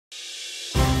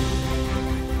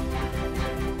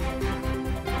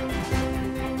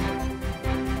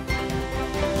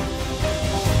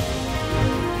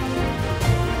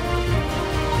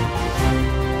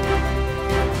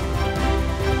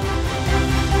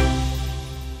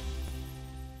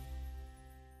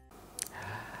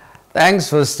Thanks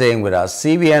for staying with us.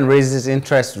 C.B.N raises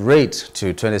interest rate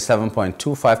to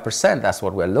 27.25%. That's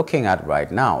what we're looking at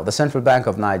right now. The Central Bank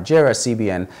of Nigeria,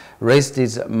 C.B.N, raised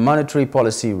its monetary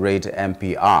policy rate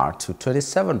MPR to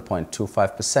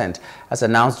 27.25% as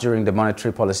announced during the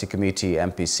Monetary Policy Committee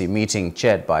MPC meeting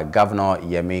chaired by Governor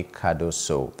Yemi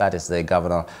Cardoso. That is the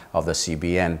governor of the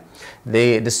C.B.N.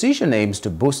 The decision aims to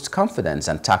boost confidence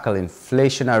and tackle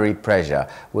inflationary pressure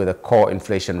with the core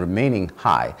inflation remaining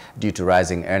high due to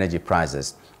rising energy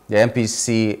prices. The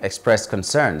MPC expressed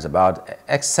concerns about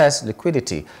excess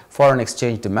liquidity, foreign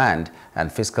exchange demand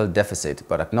and fiscal deficit,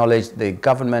 but acknowledged the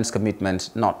government's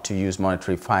commitment not to use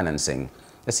monetary financing.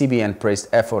 The C.B.N praised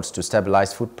efforts to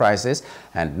stabilize food prices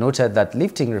and noted that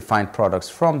lifting refined products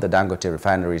from the Dangote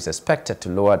refinery is expected to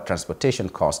lower transportation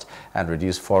costs and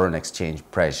reduce foreign exchange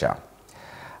pressure.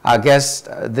 Our guest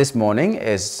this morning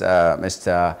is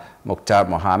Mr. Muktar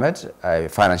Mohammed, a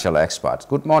financial expert.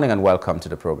 Good morning and welcome to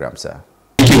the program, sir.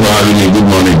 Thank you for having me. Good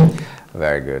morning.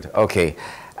 Very good. Okay.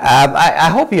 I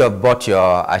hope you have bought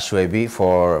your Ashwebi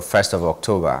for 1st of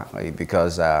October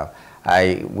because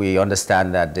we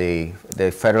understand that the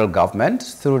federal government,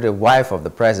 through the wife of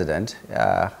the president,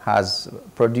 has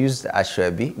produced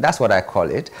Ashwebi, that's what I call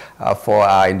it, for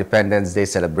our Independence Day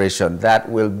celebration. That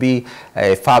will be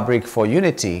a fabric for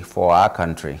unity for our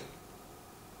country.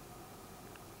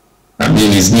 I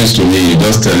mean, it's news to me. You're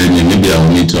just telling me. Maybe I will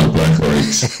need to apply for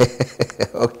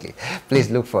it. Okay, please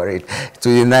look for it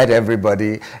to unite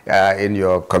everybody in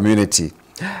your community.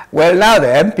 Well, now the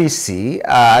MPC,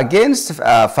 against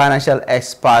financial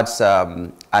experts'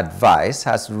 advice,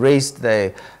 has raised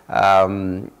the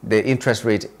interest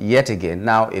rate yet again.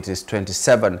 Now it is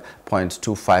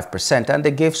 27.25%, and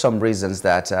they gave some reasons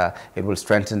that it will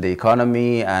strengthen the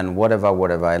economy and whatever,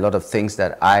 a lot of things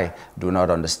that I do not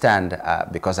understand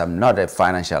because I'm not a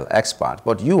financial expert,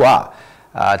 but you are.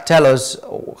 Tell us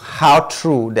how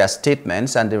true their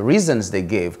statements and the reasons they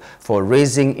gave for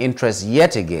raising interest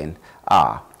yet again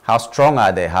are. How strong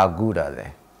are they? How good are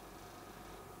they?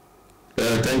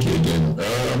 Thank you again.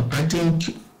 I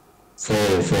think for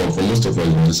most of us,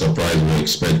 it was a surprise. We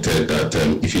expected that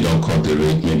if you don't cut the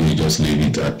rate, maybe you just leave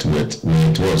it at where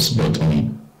it was. But they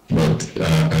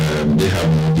have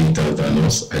more data than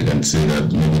us. I can say that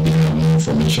maybe they have more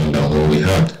information than what we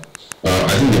had.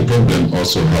 I think the problem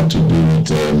also had to do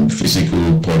with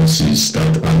physical policies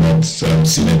that are not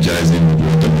synergizing with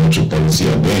what the monetary policy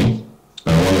are doing.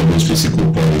 One of those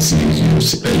physical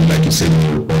policies, like you said in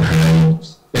the report, high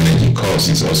energy costs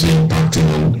is also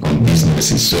impacting on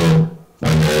businesses. So,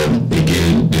 and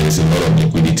again, there is a lot of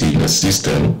liquidity in the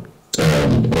system,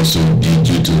 also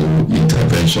due to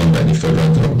intervention by the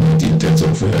federal government in terms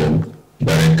of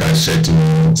direct cash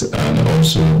settlement and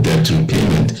also debt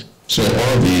repayment. So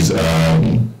all these are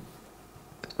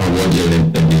what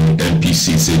the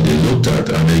MPC said they looked at,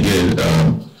 and again,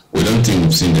 we don't think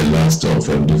we've seen the last of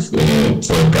the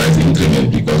fuel price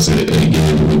increment because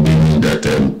again, we believe that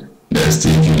there's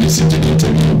still, if you listen to the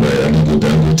interview by Nyamgul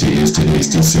Agaji yesterday, he's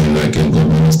still saying like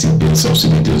government is still paying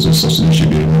subsidy, those subsidies should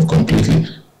be removed completely.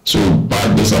 So,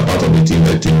 but those are part of the things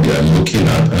I think they are looking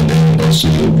at, and then also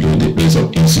the place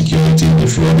of insecurity, the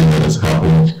flooding that has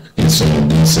happened in some of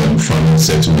these farming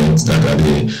settlements that are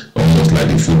almost like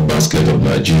the food basket of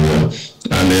Nigeria,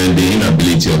 and then the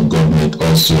inability of government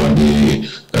also and the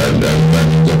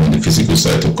government, the physical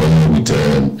side to come up with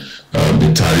the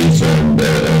tariff,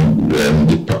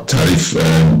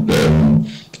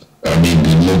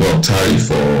 the mobile tariff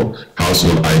for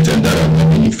household items that have not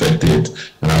been affected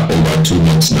over 2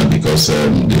 months now because the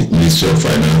Ministry of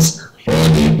Finance or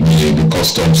the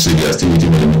customs say they are still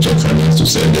waiting for the Ministry of Finance to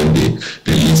send them the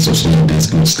list of some of these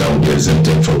goods that will be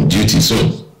exempted from duty. So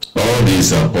all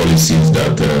these are policies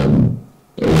that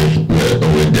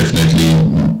were definitely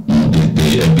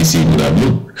the MPC would have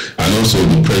looked. And also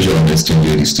the pressure on the exchange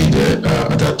rate is still there.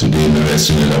 That today the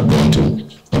exchange rate have gone to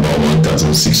about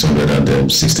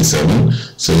 1,667.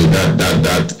 So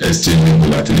that exchange rate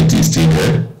volatility is still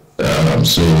there.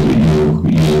 So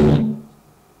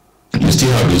you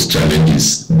still have those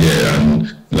challenges there,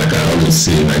 and like I always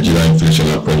say, Nigerian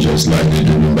inflationary pressure is largely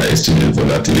driven by exchange rate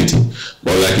volatility.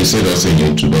 But like you said also in your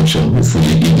introduction,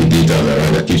 hopefully if the data are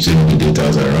right, I keep saying the data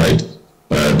are right,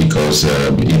 because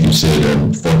if you say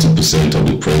 40% of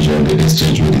the pressure on the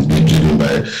exchange rate is being driven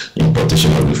by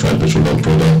importation of refined petroleum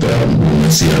product, we will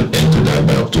see an end to that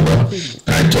by October.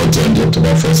 I thought on the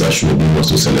October 1st, I should be able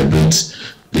to celebrate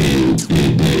the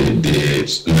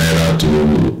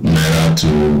naira to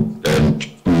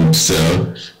could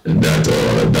sell,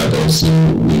 that also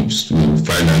will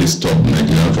finally stop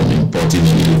Nigeria from importing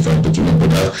any refined petroleum. But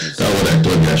that's what I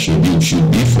thought there should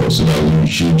be for, so that we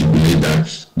should jubilate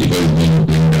that, because it's going to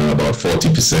bring down about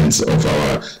 40% of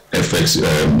our FX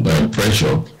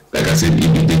pressure. Like I said,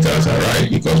 if the data are right,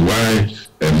 because why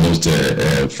most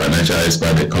financial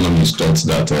expert economists thought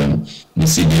that the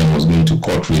C.B.N was going to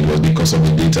cut rate was because of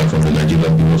the data from the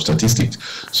Nigerian Bureau of Statistics.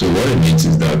 So what it means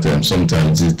is that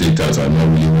sometimes these data are not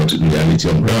really what reality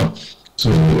on ground. So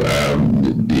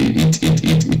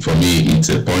for me, it's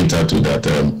a pointer to that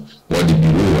what the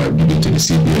Bureau are giving to the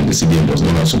C.B.N. The C.B.N does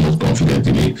not have so much confidence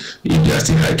in it if they are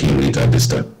still hiking rate at this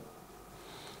time.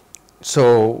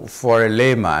 So for a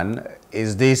layman,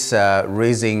 is this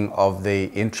raising of the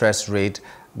interest rate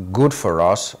good for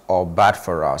us or bad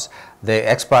for us? The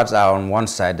experts are on one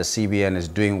side, the C.B.N is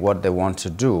doing what they want to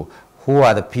do. Who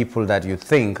are the people that you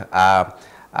think are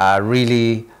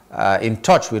really in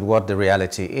touch with what the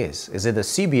reality is? Is it the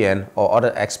C.B.N or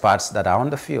other experts that are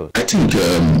on the field? I think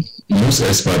most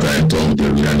experts are in touch with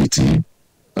the reality,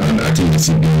 and I think the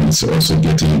C.B.N is also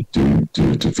getting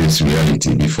to face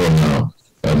reality. Before now,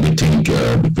 we think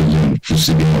the president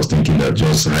C.B.N was thinking that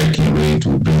just hiking rate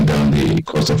will bring down the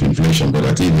cost of inflation, but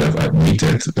I think they have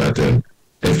admitted that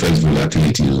FX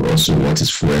volatility is also what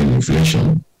is fueling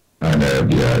inflation, and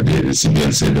the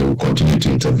C.B.N said they will continue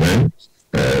to intervene.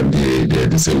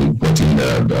 They say we brought in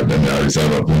the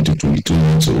reserve are going to 22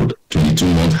 months old,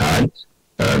 22-month high,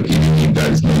 even if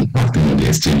that is not impacting on the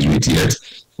exchange rate yet.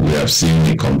 We have seen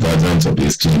the convergence of the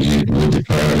exchange rate with the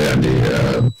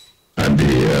parallel and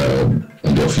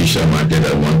the official market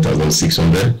at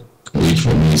 1,600, which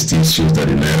for me still shows that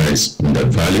the naira is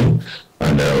undervalued,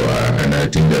 and I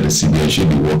think that the C.B.N should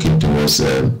be working towards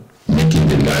making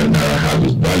the naira have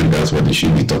its value. That's what they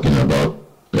should be talking about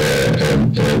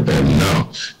now.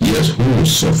 Yes, who will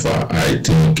suffer? I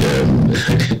think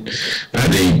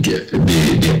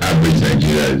the average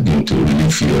Nigerian is going to really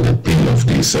feel the pain of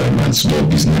this, and small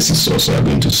businesses also are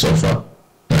going to suffer.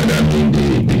 And I mean,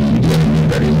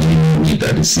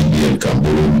 that the C.B.N can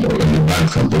borrow, and the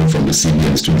bank can borrow from the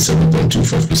C.B.N is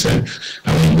 27.25%.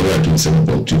 And when you borrow at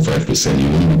 27.25%, you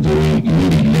won't be borrowing, you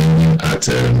won't be lending at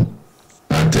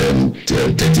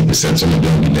 30%. Some of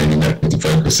them will be lending at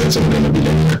 35%. Some of them will be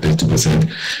lending at 30%.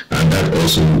 And that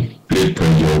also create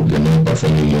pressure of the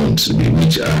non-performing loans,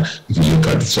 which are, if you look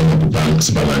at some of the banks'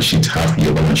 balance sheet,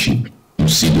 half-year balance sheet, you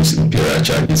see those imperial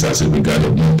charges as a regard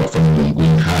of non-performing loan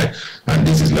going high, and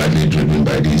this is largely driven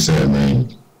by this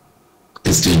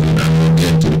exchange rate. And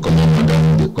again, to the common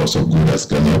man, the cost of goods has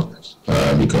gone up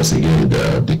because again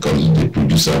the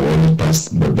producer will always pass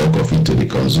the bulk of it to the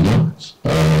consumer.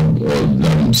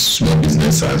 Small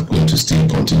business are going to still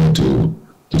continue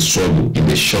to struggle in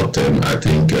the short term. I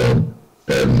think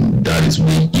that is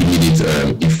the immediate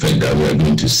effect that we are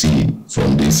going to see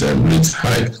from this rate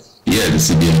hike. Yeah, the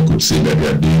C.B.N could say that they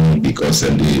are doing it because the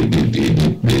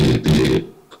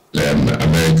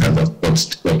Americans have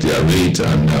got their rate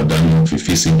and have done the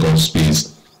fixed income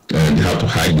space. They have to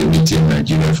hike the rate in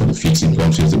Nigeria for the fixed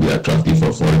income space to be attractive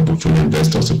for foreign portfolio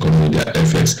investors to come with their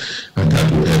FX, and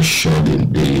that will help shore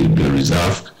the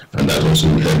reserve, and that also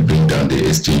will help bring down the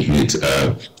exchange rate.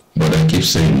 But I keep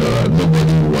saying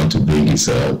nobody will want to bring this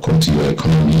come to your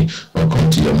economy or come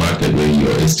to your market where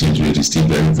your exchange rate is still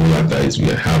very volatile.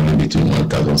 We are having between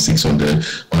 1,600,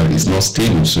 and it's not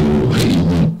stable. So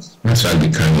even that's the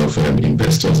kind of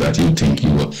investors that you think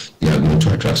you are going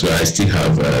to attract. So I still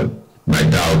have my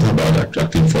doubt about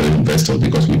attracting foreign investors,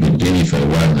 because we've been doing it for a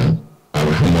while now.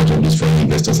 How much of these foreign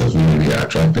investors has really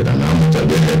attracted, and how much have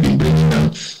they been bringing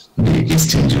down the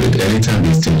exchange rate? Anytime the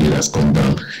exchange rate has come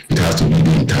down, it has to be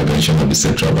the intervention of the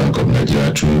Central Bank of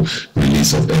Nigeria through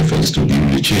release of FX to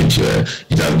give the change.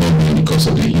 It has not been because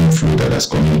of the inflow that has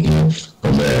come in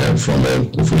from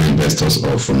portfolio investors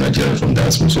or from Nigeria, from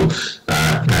diaspora. So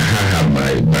I have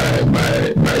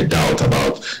my doubt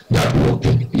about that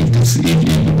working. If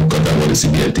you look at what the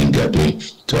C.B.N think they are doing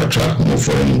to attract more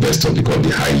foreign investors, because of the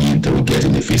high yield they will get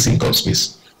in the fixed income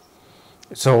space.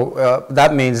 So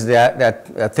that means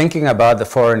they're thinking about the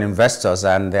foreign investors,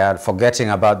 and they are forgetting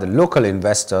about the local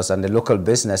investors and the local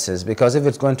businesses, because if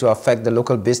it's going to affect the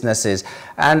local businesses,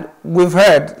 and we've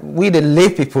heard, we the lay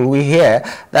people, we hear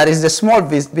that it's the small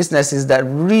businesses that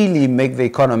really make the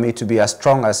economy to be as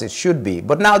strong as it should be,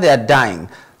 but now they are dying.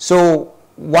 So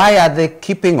why are they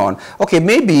keeping on? Okay,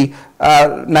 maybe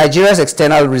Nigeria's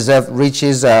external reserve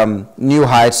reaches new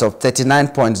heights of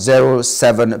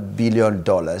 $39.07 billion.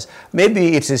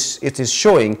 Maybe it is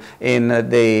showing in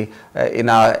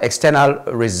our external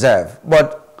reserve.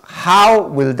 But how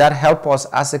will that help us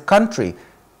as a country?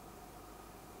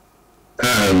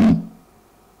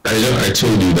 I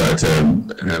told you that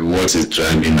what is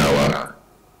driving our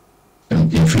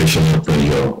inflation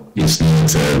pressure is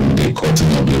not the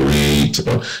cutting of the rate,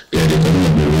 or yeah, the cutting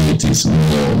of the rate is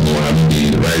more I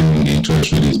mean, the rising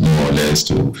interest rate is more or less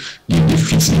to give the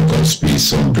fixed income space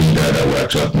some breather that will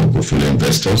attract more portfolio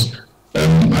investors.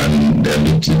 And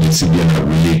the CBN have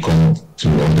really come to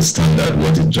understand that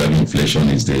what is driving inflation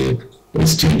is the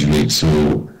exchange rate. So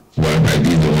while by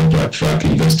this they want to attract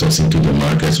investors into the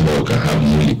market so that we can have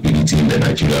more liquidity in the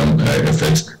Nigerian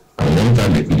FX. And once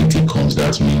that liquidity comes,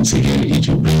 that means again it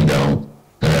will bring down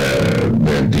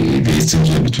the exchange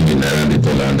rate between the naira and the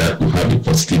dollar, and that will have a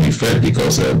positive effect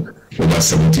because over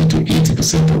 70 to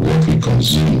 80% of what we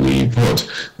consume we import.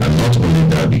 And not only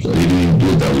that, because even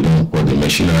though that we don't import the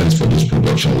machineries for this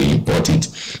production, we import it.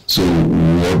 So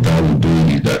what that will do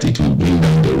is that it will bring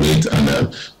down the rate,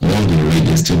 and once the rate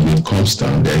exchange rate comes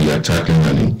down, then you are tackling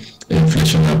an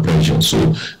inflationary pressure. So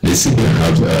the CBN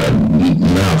have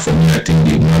now, for me, I think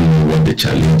they now know what the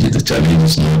challenge is. The challenge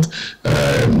is not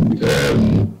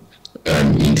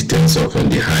in terms of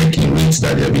the hiking rates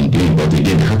that they have been doing, but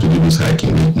again, they have to do this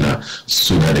hiking rate now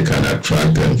so that they can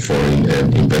attract foreign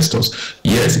investors.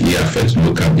 Yes, it affects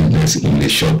local business in the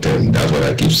short term. That's what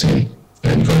I keep saying.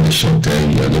 And because in the short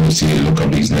term, you are going to see local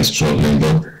business struggling,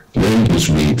 but when those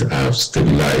rates have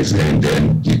stabilized, and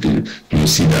then you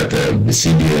see that the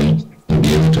CBN will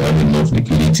be able to have enough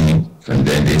liquidity, and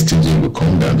then the exchange rate will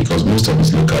come down, because most of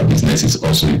these local businesses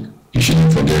also, you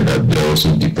shouldn't forget that they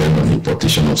also depend on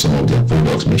importation of some of their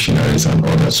products, machineries, and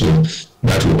others. So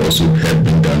that will also help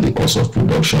bring down the cost of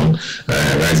production.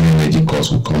 Rising energy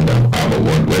costs will come down.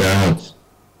 However, whether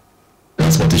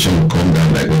transportation will come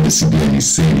down like what the CBN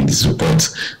is saying in this report,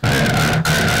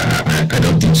 I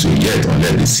don't think so yet,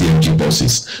 unless the CMG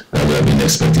buses that we have been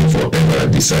expecting forever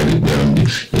decided,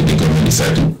 if the government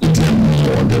decide to put them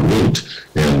more on the road,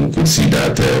 then we could see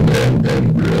that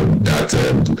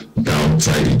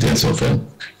downside in terms of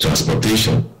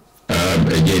transportation.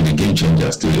 Again, the game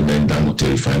changer still remain Dangote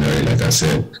refinery, like I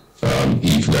said.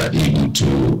 If we are able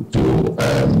to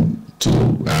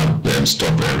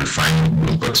stop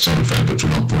refining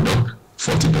petroleum product,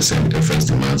 40% FX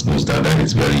demands goes down. That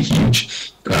is very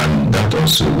huge, and that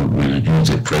also will reduce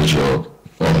the pressure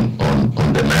on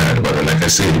the naira. But like I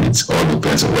said, it all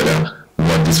depends on whether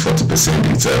what this 40%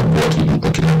 is what we've been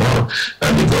talking about.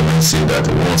 And the government said that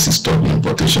once it stops the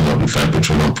importation of refined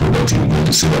petroleum products, it's going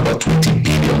to save about $20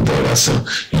 billion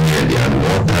yearly. And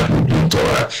what that will do to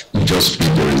just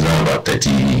split the reserve at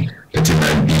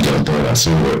 $39 billion.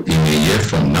 So in a year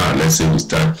from now, let's say we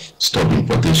stop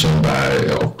importation by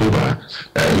October,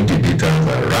 if the data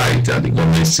are right and the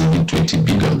government is saving $20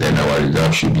 billion, then our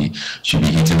reserve should be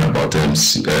hitting about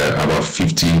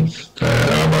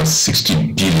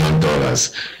 $60 billion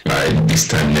by this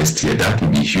time next year. That will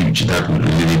be huge. That will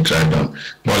really drive down.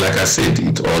 But like I said,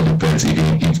 it all depends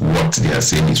even if what they are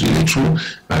saying is really true,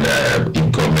 and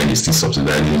if government is still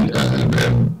subsidizing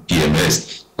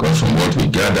PMS. Because from what we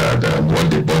gathered, what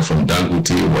they bought from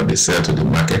Dangote, what they sell to the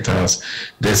marketers,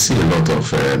 they see a lot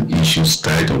of issues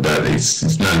tied to that.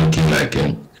 It's not looking like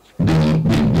the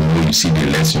more you see, the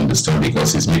less you understand,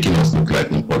 because it's making us look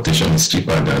like importation is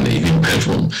cheaper than even buying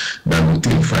from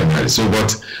Dangote finally. So,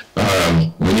 but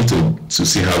we need to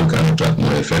see how we can attract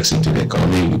more effects into the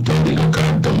economy. We've done the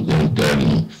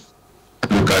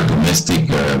local domestic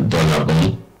dollar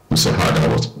bond. We saw how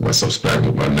that was subscribed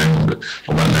over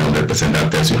 900%.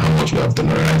 That tells you how much we have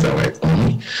dollarized our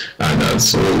economy. And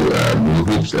so we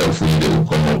hope hopefully they will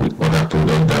come up with other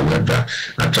products that will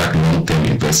attract long-term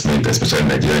investment, especially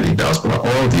Nigeria and the diaspora.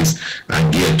 All these are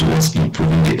geared towards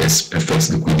improving the FX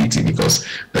liquidity, because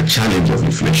the challenge of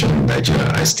inflation in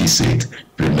Nigeria, I still say it,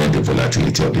 remains the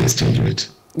volatility of the exchange rate.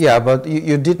 Yeah, but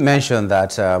you did mention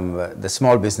that the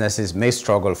small businesses may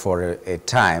struggle for a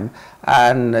time,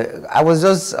 and I was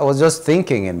just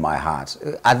thinking in my heart,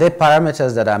 are there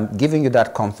parameters that I'm giving you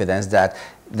that confidence that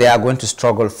they are going to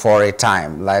struggle for a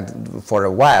time, like for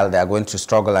a while they are going to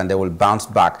struggle and they will bounce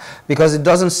back? Because it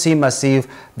doesn't seem as if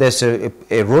there's a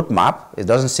roadmap. It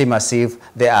doesn't seem as if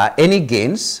there are any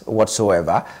gains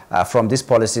whatsoever from these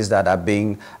policies that are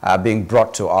being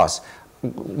brought to us.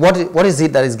 What is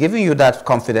it that is giving you that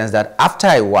confidence that after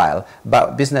a while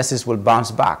businesses will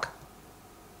bounce back?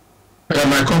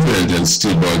 My confidence is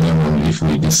still boils down on if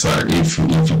we decide, if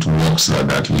it works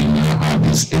that we now have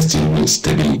this exchange rate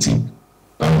stability.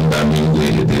 That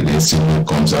means the exchange rate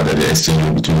comes out, the exchange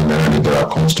rate between the naira and the dollar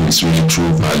comes to its really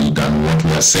true value than what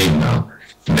we are saying now.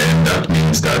 Then that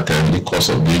means that the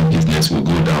cost of doing business will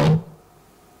go down.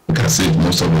 You can see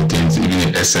most of the things, even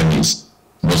in SMEs,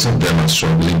 most of them are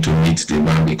struggling to meet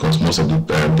demand because most of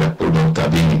their products are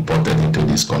being imported into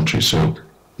this country. So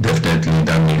definitely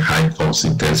that may high cost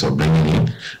in terms of bringing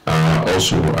in.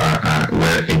 Also,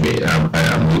 where again,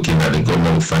 I'm looking at the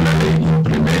government will finally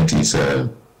implement its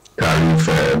tariff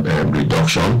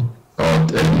reduction or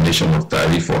elimination of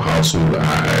tariff for household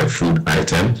food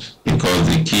items, because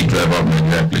the key driver of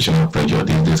Nigerian inflationary pressure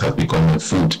these days has become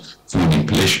food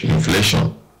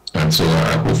inflation. And so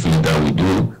hopefully that we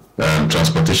do.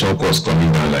 Transportation costs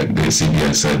coming down, like the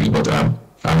C.B.N said, but I'm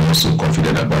also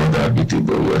confident about that. We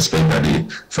expect that the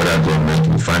federal government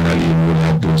will finally roll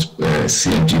out those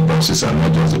CNG buses, and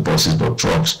not just the buses but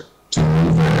trucks, to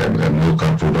move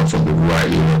local product from the rural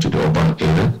area to the urban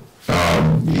area.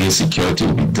 Insecurity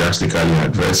will be drastically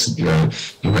addressed. You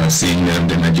have seen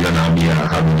the Nigerian army are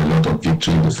having a lot of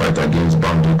victory in the fight against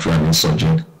banditry and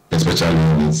insurgents, especially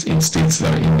in states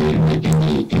like in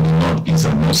the northeast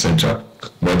and north central.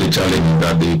 But the challenge is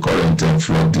that the current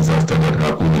flood disaster that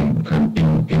happened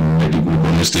in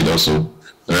Medjugorje state also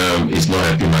is not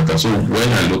helping matter. So when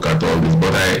I look at all this,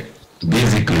 but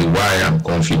basically why I'm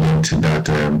confident that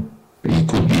it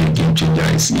could be a game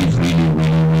changer is if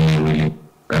really,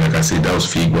 and like I said, those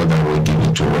figures that were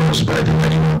given to us by the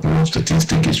Nigerian Bureau of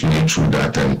Statistics is really true,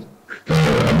 that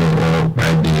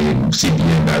by the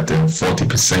C.B.N that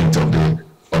 40% of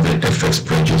the FX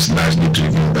produce largely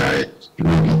driven by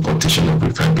importation of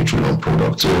refined petroleum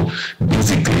products. So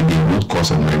basically, the root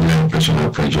cause of Nigerian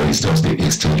inflationary pressure is just the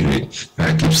exchange rate.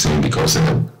 I keep saying, because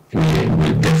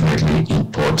we definitely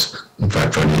import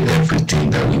virtually everything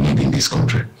that we need in this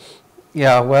country.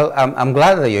 Yeah, well, I'm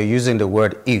glad that you're using the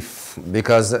word if,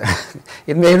 because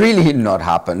it may really not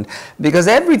happen, because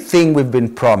everything we've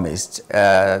been promised,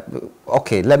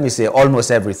 okay, let me say almost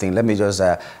everything, let me just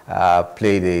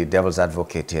play the devil's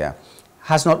advocate here,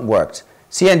 has not worked.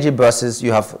 CNG buses,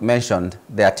 you have mentioned,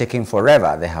 they are taking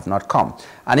forever, they have not come.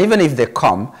 And even if they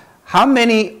come, how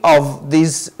many of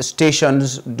these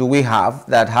stations do we have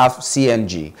that have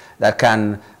CNG that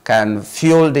can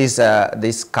fuel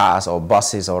these cars or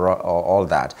buses or all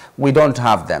that? We don't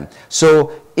have them.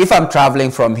 So if I'm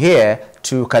traveling from here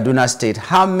to Kaduna State,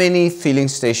 how many filling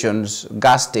stations,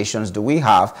 gas stations do we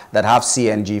have that have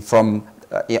CNG from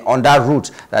on that route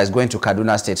that is going to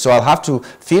Kaduna State? So I'll have to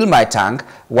fill my tank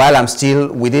while I'm still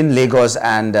within Lagos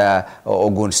and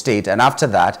Ogun State, and after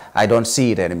that I don't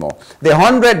see it anymore. The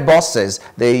 100 buses,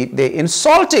 the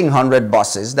insulting 100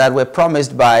 buses that were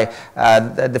promised by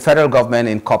the federal government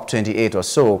in COP28 or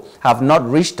so have not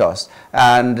reached us,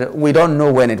 and we don't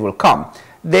know when it will come.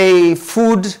 The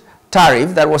food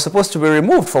tariff that was supposed to be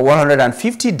removed for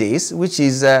 150 days, which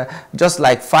is just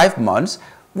like 5 months,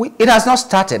 it has not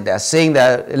started. They're saying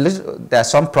that there are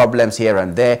some problems here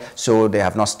and there, so they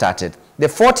have not started. The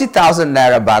 40,000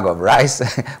 naira bag of rice,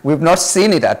 we've not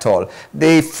seen it at all.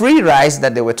 The free rice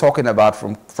that they were talking about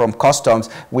from customs,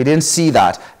 we didn't see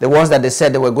that. The ones that they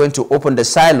said they were going to open the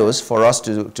silos for us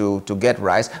to get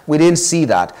rice, we didn't see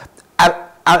that.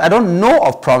 I don't know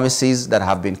of promises that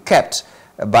have been kept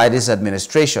by this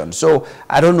administration. So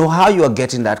I don't know how you are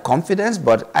getting that confidence,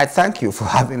 but I thank you for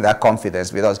having that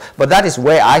confidence with us. But that is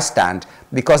where I stand,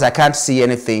 because I can't see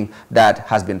anything that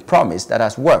has been promised that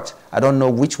has worked. I don't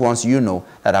know which ones you know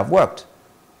that have worked.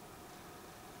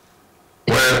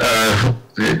 Well,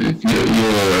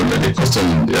 the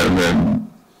custom,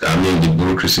 the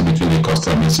bureaucracy between the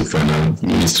Customs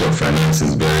Ministry of Finance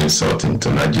is very insulting to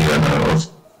Nigeria now.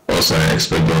 Also, I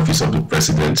expect the Office of the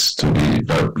President to be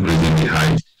raising the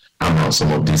high hammer on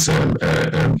some of these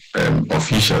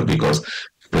officials, because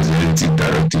presidential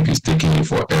directive is taking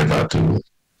forever to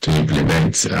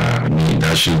implement.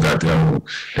 That shows that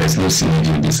there's no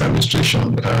synergy in this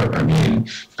administration.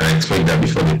 I expect that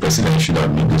before the president should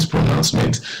have made this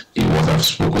pronouncement, he would have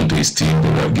spoken to his team, they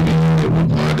would have given him the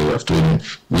roadmap, they would have told him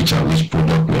which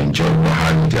product we enjoy,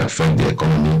 how they affect the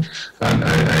economy. And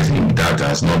I think that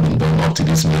has not been done up to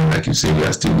this minute. Like you say, we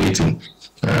are still waiting.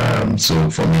 So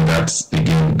for me, that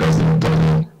again doesn't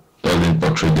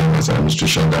portray them as an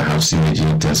administration that have synergy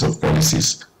in terms of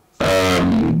policies.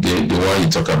 The one you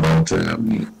talk about,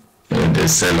 the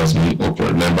sellers being open,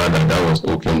 remember that was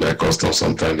opened by customs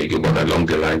some time ago, but along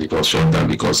the line it was shut down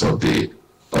because of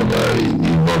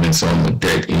involving some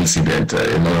death incident.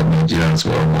 A lot of Nigerians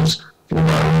were almost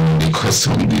overrunning the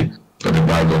custom for the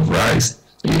bag of rice.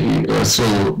 So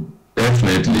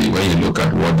definitely, when you look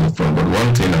at what they've done, but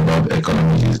one thing about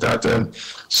economy is that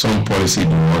some policy you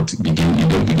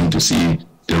don't begin to see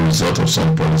the result of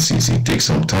some policies. It takes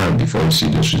some time before you see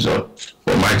those results.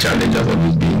 But my challenge has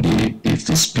always been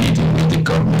the speed in which the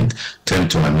government tend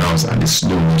to announce and the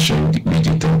slow motion in which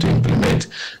they tend to implement.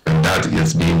 And that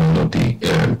has been one of the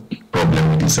problem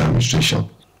with this administration.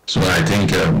 So I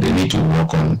think they need to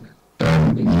work on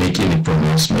making a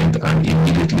pronouncement and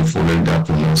immediately following that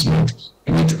pronouncement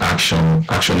with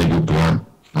actionable plan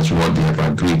as what they have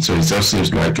agreed. So it just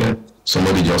seems like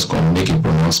somebody just come make a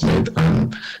pronouncement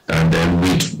and then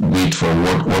wait for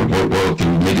what okay,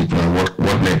 we made a plan,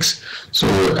 what next. So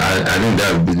I think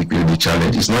that's basically the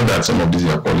challenge. It's not that some of these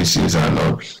policies are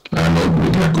not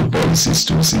good. They are good policies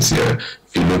too, sincere.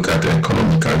 If you look at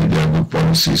economically, they are good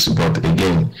policies, but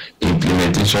again,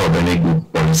 implementation of any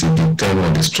good policy depends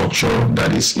on the structure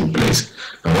that is in place.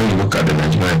 And when you look at the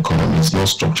Nigerian economy, it's not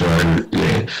structural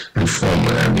reform.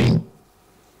 I mean,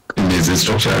 there's a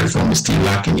structural reform is still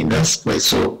lacking in that space.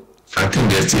 So I think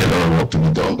there's still a lot of work to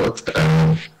be done, but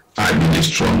I believe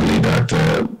strongly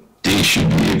that they should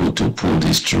be able to pull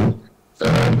this through,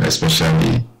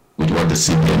 especially with what the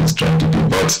C.B.N is trying to do.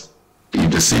 But if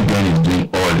the C.B.N is doing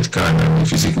all it can and the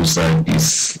physical side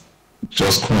is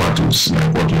just comatose,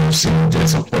 like what you have seen in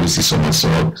terms of policy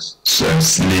somersault,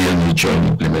 snail nature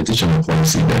implementation of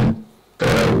policy, then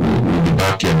we'll be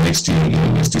back here next year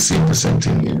again. We're still saying the same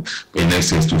thing. In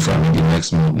next year's 2 family,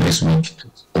 next week,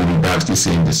 we'll be back still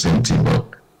saying the same thing. But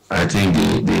I think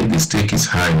the stake is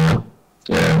high now.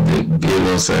 The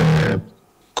various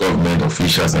government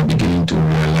officials are beginning to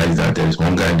realize that there is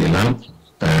hunger in the land.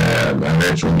 I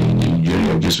read from the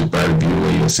New newspaper review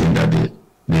where you're saying that the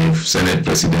Senate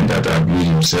president that abused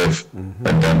himself, and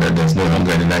that there's no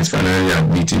hunger in the land, is finally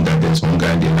admitting that there's hunger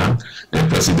in the land. The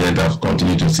president has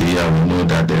continued to say, yeah, we know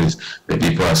that the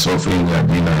people are suffering, we are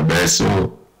doing our best.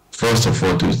 So first of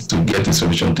all, to get a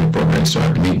solution to the problem is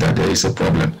to admit that there is a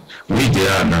problem, which they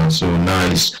are now. So now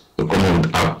is to come up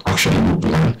with an actionable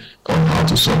plan on how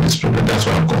to solve this problem. That's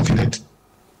why I'm confident.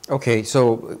 Okay,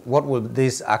 so what will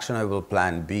this actionable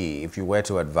plan be if you were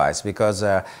to advise? Because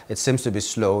it seems to be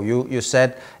slow. You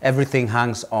said everything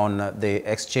hangs on the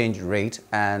exchange rate,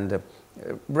 and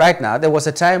right now there was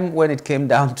a time when it came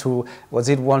down to, was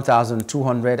it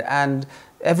 1,200, and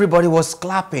everybody was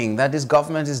clapping that this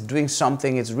government is doing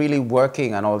something, it's really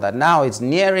working and all that. Now it's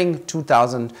nearing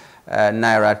 2,000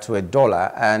 naira to a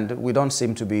dollar, and we don't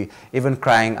seem to be even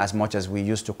crying as much as we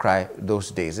used to cry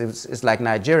those days. It's like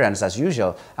Nigerians, as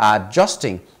usual, are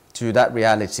adjusting to that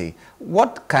reality.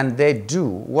 What can they do?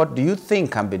 What do you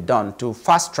think can be done to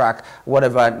fast track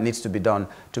whatever needs to be done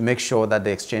to make sure that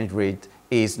the exchange rate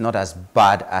is not as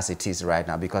bad as it is right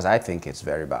now? Because I think it's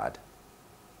very bad.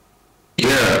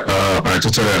 Yeah, I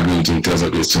totally agree with you in terms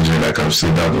of the exchange rate. Like I've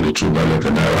said that on the true value of the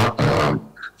naira.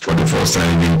 For the first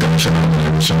time, the International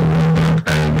Organization of World Bank,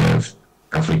 IMF,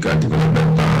 Africa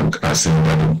Development Bank are saying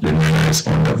that the naira is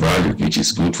undervalued, which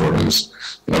is good for us.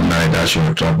 But now that should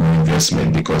attract more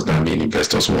investment, because that means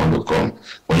investors want to come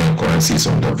when your currency is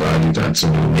undervalued, and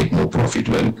so they'll make more profit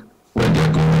when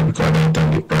they're going, because at that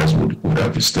time the price would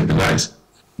have stabilized.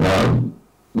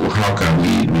 How can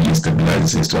we really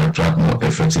stabilize this to attract more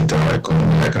effects into our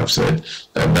economy? Like I've said,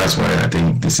 that's why I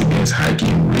think the C.B.N is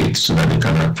hiking rates so that they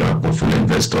can attract portfolio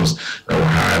investors that will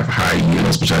have high yield,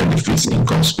 especially in the fixed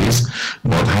income space.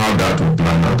 But how that will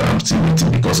plan out, I'm still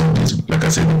waiting because of this, like I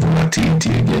said, the volatility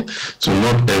again. So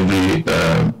not every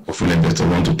portfolio investor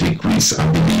want to take risks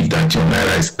and believe that your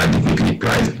naira is adequately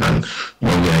priced, and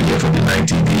when we are here for the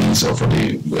 90 days or for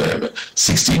the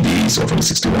 60 days or for the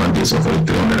 61 days or for the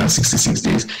 366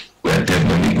 days, we are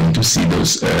definitely going to see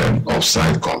those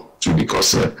upside come through,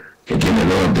 because again,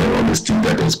 a lot of them always think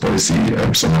that there's policy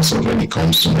somersault when it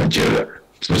comes to Nigeria,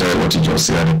 especially what you just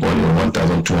said at the point of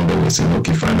 1,200. We're saying,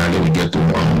 okay, finally we get to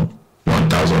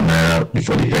 1,000 naira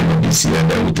before the end of this year,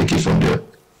 and then we take it from there.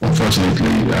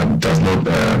 Unfortunately, does not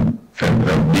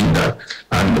been that.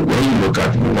 And when you look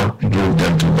at what drove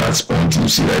them to that point, you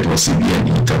see that it was C.B.N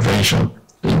intervention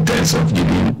in terms of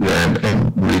giving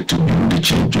rate to be the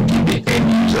change to give the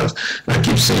end users. I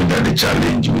keep saying that the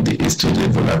challenge with the exchange rate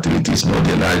volatility is not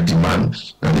the large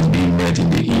demand that is being met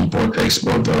in the import,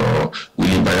 export, or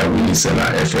willing buyer, willing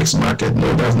seller FX market.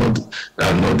 No, that's not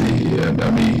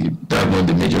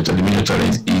the major challenge. The major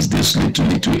challenge is this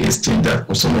little exchange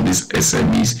that some of these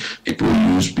SMEs people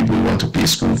use. People want to pay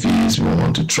school fees, people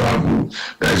want to travel.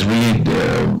 That's really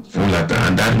volatile,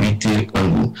 and that retail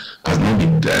angle has not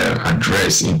been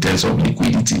addressed in terms of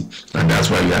liquidity, and that's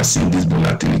why we are seeing this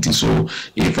volatility. So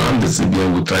if I'm the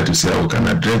C.B.N, we'll try to see how we can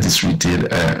address this retail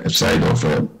side of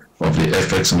the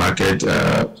FX market,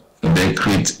 and then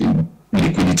create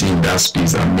liquidity in that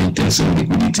space and maintain some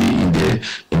liquidity in the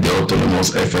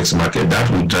autonomous FX market. That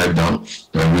will drive down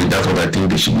that's what I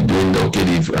think they should be doing. Okay,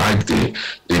 they've hiked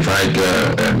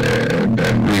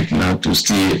rate now to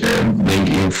still bring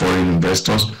in foreign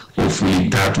investors. hopefully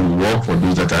that will work for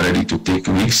those that are ready to take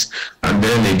risks. And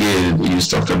then again, you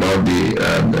talked about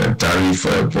the tariff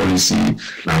policy.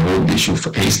 I hope they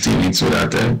should hasten it so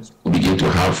that we begin to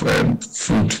have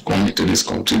food coming to this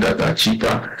country that are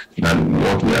cheaper than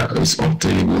what is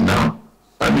obtainable now.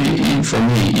 I mean, for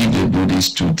me, if they do these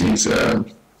two things,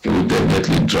 it will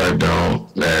definitely drive down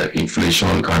inflation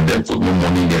and then put more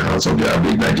money in the hands of the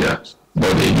average Nigerian.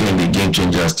 But again, the game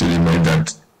changer still remains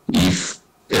that if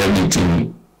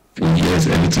everything, yes,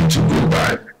 anything to go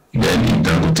by, then if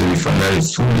Dangote refinery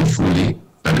fully,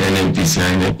 and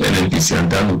NNPC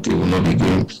and Dangote will not be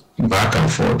going back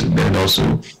and forth, then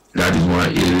also that is one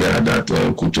area that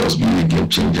could just be a game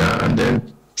changer and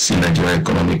then see Nigerian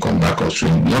economy come back on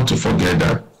stream. Not to forget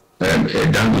that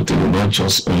Dangote will not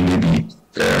just only be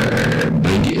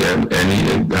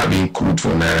having crude for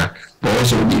Naira, but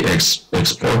also be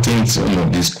exporting some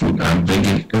of this crude and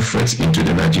bringing efforts into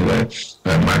the Nigerian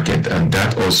market, and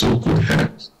that also could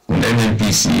help. And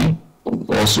NNPC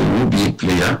also will be a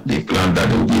player. They plan that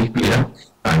they will be a player,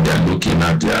 and they are looking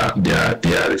at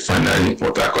their refinery in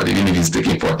Port Harcourt, even if it's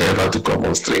taking forever to come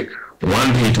on stream.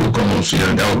 One day it will come on stream,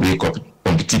 and that will be a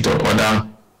competitor. Other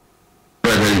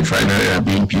private refineries are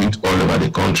being built all over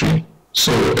the country.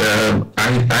 So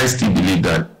I still believe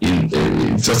that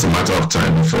it's just a matter of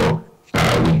time before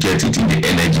we get it in the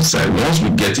energy side. Once we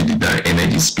get it in the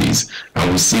energy space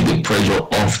and we see the pressure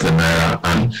off the Naira,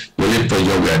 and the only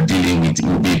pressure we are dealing with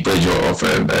will be pressure of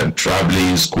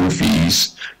traveling, school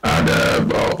fees, and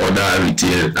other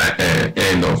retail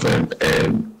end of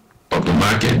the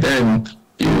market, then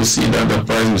you will see that the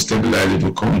price will stabilize, it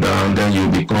will come down, then you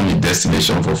become a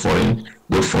destination for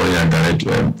both foreign and direct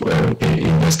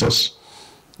investors.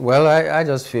 Well, I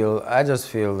just feel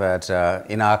that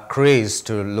in our craze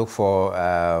to look for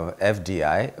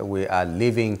FDI, we are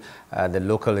leaving the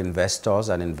local investors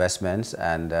and investments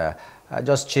and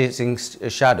just chasing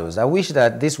shadows. I wish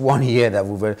that this 1 year that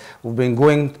we've been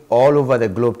going all over the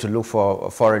globe to look for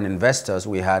foreign investors,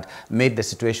 we had made the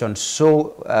situation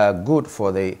so good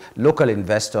for the local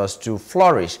investors to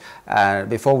flourish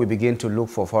before we begin to look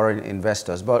for foreign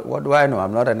investors. But what do I know?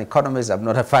 I'm not an economist, I'm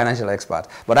not a financial expert,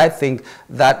 but I think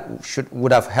that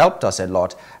would have helped us a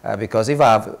lot because if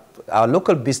our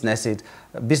local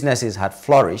businesses had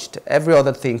flourished, every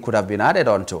other thing could have been added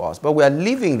on to us. But we are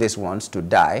leaving these ones to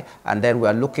die, and then we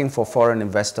are looking for foreign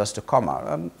investors to come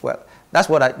out. Well, that's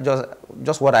what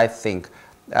what I think.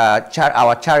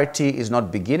 Our charity is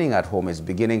not beginning at home; it's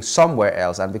beginning somewhere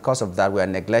else, and because of that, we are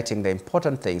neglecting the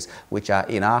important things which are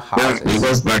in our houses. Yeah,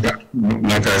 because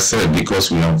like I said, because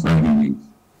we have we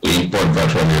import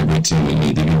virtually everything we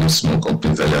need, even the small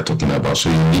companies that you are talking about. So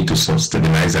you need to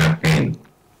stabilize our end.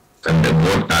 And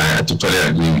what I totally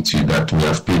agree with you that we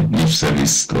have paid lip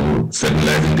service to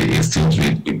stabilizing the exchange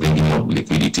rate, bringing more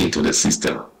liquidity into the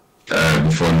system.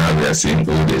 Before now, we are saying,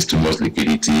 oh, there's too much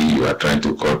liquidity. You are trying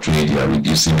to cut trade. You are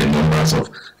reducing the numbers of,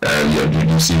 you are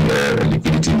reducing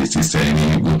liquidity in the system. When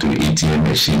you go to ATM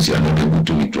machines, you are not able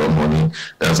to withdraw money.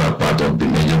 That's a part of the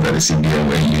measures that the C.B.N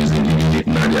were using.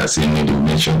 Even now, they are saying they will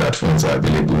make sure that funds are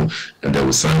available and they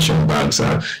will sanction banks.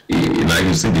 Like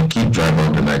you said, the key driver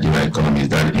of the Nigerian economy is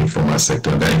that informal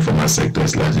sector. That informal sector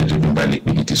is largely driven by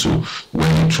liquidity. So when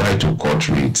you try to cut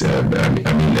rates,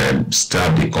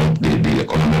 starve the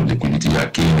economy of liquidity, you are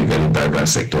killing a very vibrant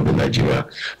sector of the Nigeria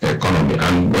economy.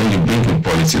 And when you bring in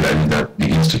policy like that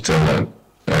begins to tell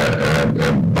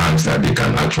banks that they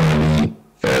can actually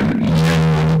lend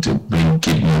money to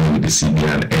keep money with the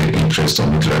C.B.N and interest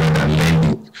on it rather than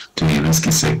lending to a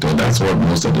risky sector. That's what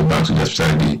most of the banks,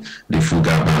 especially the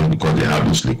frugal banks, because they have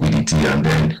this liquidity, and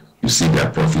then you see their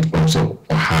profit comes up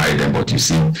high, then but you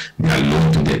see their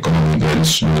loan to the economy very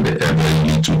slow, very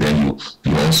little. Then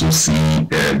you also see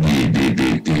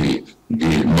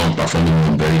the non-performing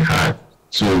loan very high.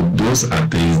 So those are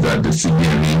things that the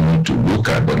C.B.N really need to look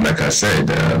at. But like I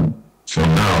said, for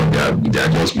now, they are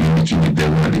just being between the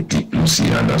devil and the deep blue sea,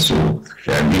 and so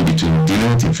they are being between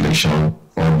dealing with inflation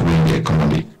or growing the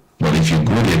economy. But if you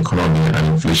grow the economy and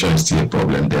inflation is still a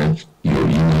problem, then you will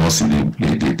not see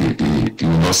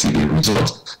the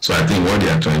results. So I think what they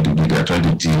are trying to do, they are trying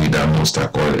to deal with that monster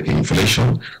called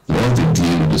inflation. Once they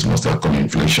deal with this monster called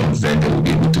inflation, then they will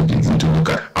be able to begin to look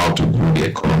at how to grow the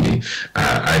economy,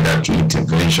 either through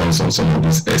interventions on some of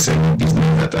these SME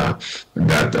businesses that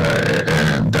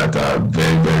are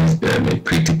very, very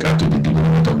critical to the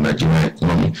development of Nigerian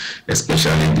economy,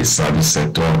 especially in the service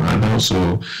sector, and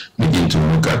also begin to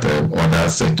look at other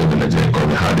sectors of the Nigerian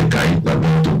economy, how they can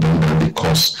implement to bring down the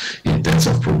costs in terms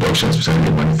of production, especially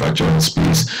the manufacturing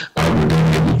space. How would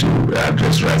they be able to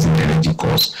address rising energy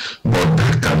costs? But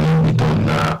that cannot be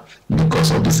done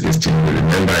because of the this exchange rate.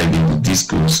 Remember, even the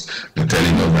discos, they're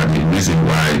telling us that the reason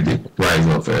why the price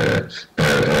of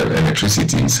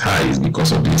electricity is high is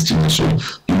because of the exchange rate. So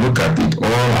you look at it,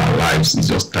 all our lives is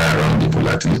just tied around the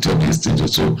volatility of the exchange rate.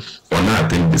 So for now, I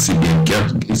think the C.B.N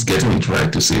is getting it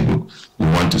right to say, look, we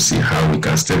want to see how we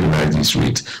can stabilize this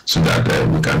rate so that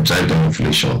we can drive down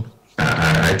inflation.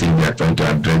 I think they are trying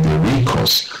to address the real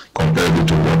costs comparable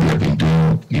to what they have been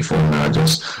doing before now,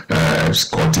 just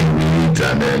cutting rate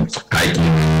and hiking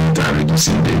rate and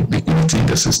reducing the liquidity in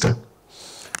the system.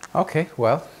 Okay,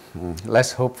 well,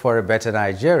 let's hope for a better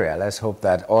Nigeria. Let's hope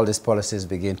that all these policies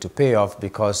begin to pay off,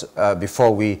 because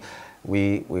before we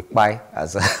buy,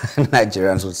 as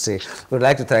Nigerians would say. We'd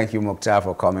like to thank you, Muktar,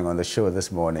 for coming on the show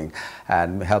this morning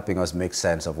and helping us make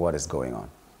sense of what is going on.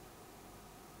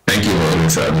 Thank you for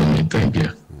always having me. Thank you.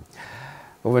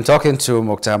 We've been talking to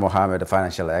Muktar Mohammed, a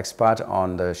financial expert,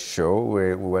 on the show.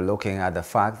 We were looking at the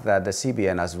fact that the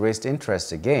C.B.N has raised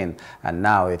interest again, and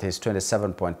now it is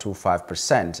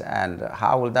 27.25%. And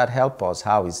how will that help us?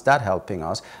 How is that helping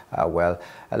us? Well,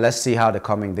 let's see how the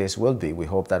coming days will be. We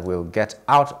hope that we'll get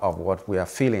out of what we are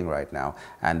feeling right now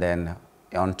and then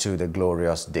onto the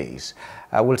glorious days.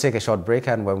 We'll take a short break,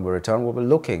 and when we return, we'll be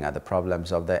looking at the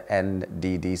problems of the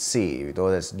NDDC. Though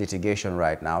there's litigation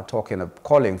right now,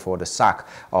 calling for the sack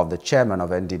of the chairman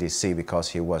of NDDC because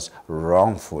he was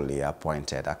wrongfully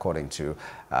appointed, according to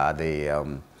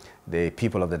the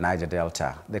people of the Niger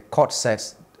Delta. The court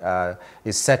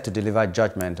is set to deliver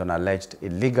judgment on alleged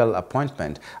illegal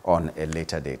appointment on a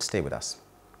later date. Stay with us.